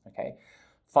foods, okay?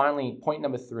 Finally, point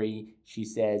number 3, she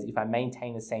says, if I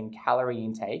maintain the same calorie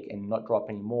intake and not drop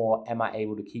any more, am I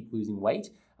able to keep losing weight?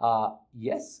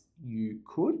 Yes, you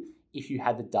could. If you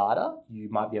had the data, you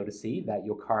might be able to see that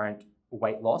your current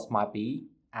weight loss might be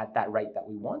at that rate that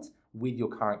we want with your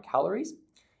current calories.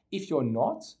 If you're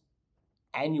not,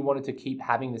 and you wanted to keep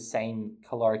having the same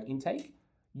caloric intake,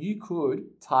 you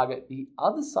could target the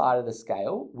other side of the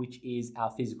scale, which is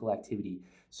our physical activity.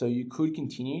 So you could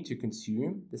continue to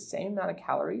consume the same amount of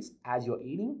calories as you're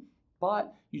eating,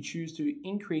 but you choose to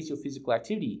increase your physical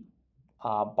activity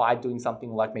by doing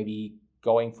something like maybe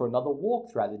going for another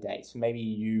walk throughout the day. So maybe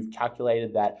you've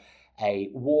calculated that a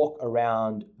walk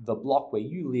around the block where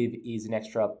you live is an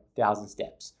extra 1,000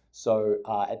 steps. So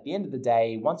at the end of the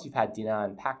day, once you've had dinner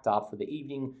and packed up for the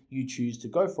evening, you choose to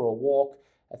go for a walk.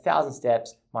 1,000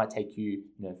 steps might take you,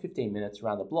 15 minutes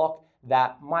around the block.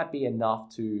 That might be enough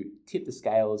to tip the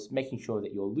scales, making sure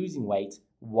that you're losing weight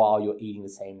while you're eating the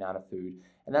same amount of food.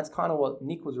 And that's kind of what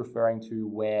Nick was referring to,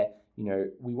 where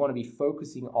we want to be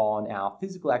focusing on our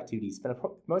physical activities. But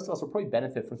most of us will probably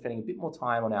benefit from spending a bit more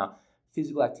time on our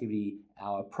physical activity,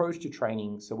 our approach to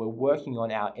training. So we're working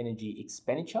on our energy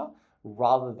expenditure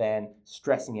rather than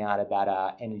stressing out about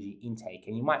our energy intake.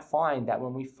 And you might find that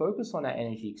when we focus on our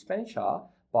energy expenditure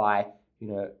by,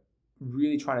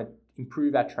 really trying to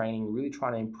improve our training, really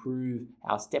trying to improve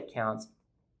our step counts,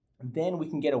 then we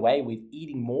can get away with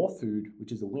eating more food,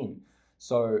 which is a win.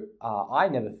 So I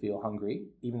never feel hungry,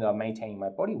 even though I'm maintaining my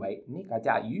body weight. Nick, I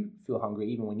doubt you feel hungry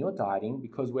even when you're dieting,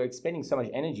 because we're expending so much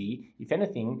energy. If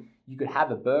anything, you could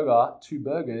have a burger, 2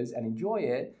 burgers, and enjoy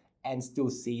it and still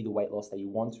see the weight loss that you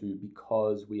want to,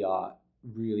 because we are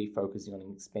really focusing on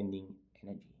expending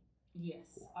energy.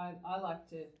 Yes, I like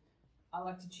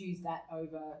to choose that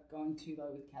over going too low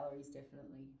with calories.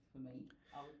 Definitely for me,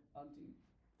 I'll do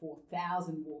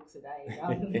 4,000 walks a day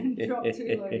rather than drop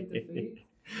too low with the food.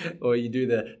 Or you do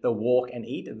the walk and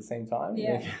eat at the same time.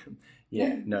 Yeah.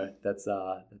 Yeah. No, that's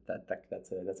a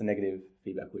negative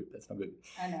feedback loop. That's not good.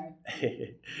 I know.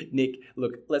 Nick,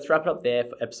 look, let's wrap it up there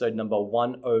for episode number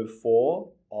 104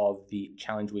 of the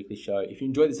Challenge Weekly Show. If you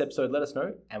enjoyed this episode, let us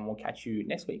know, and we'll catch you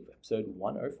next week for episode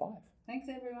 105. Thanks,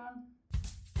 everyone.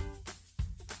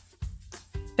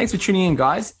 Thanks for tuning in,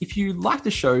 guys. If you like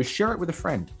the show, share it with a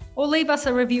friend. Or leave us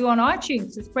a review on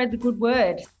iTunes to spread the good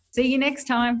word. See you next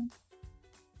time.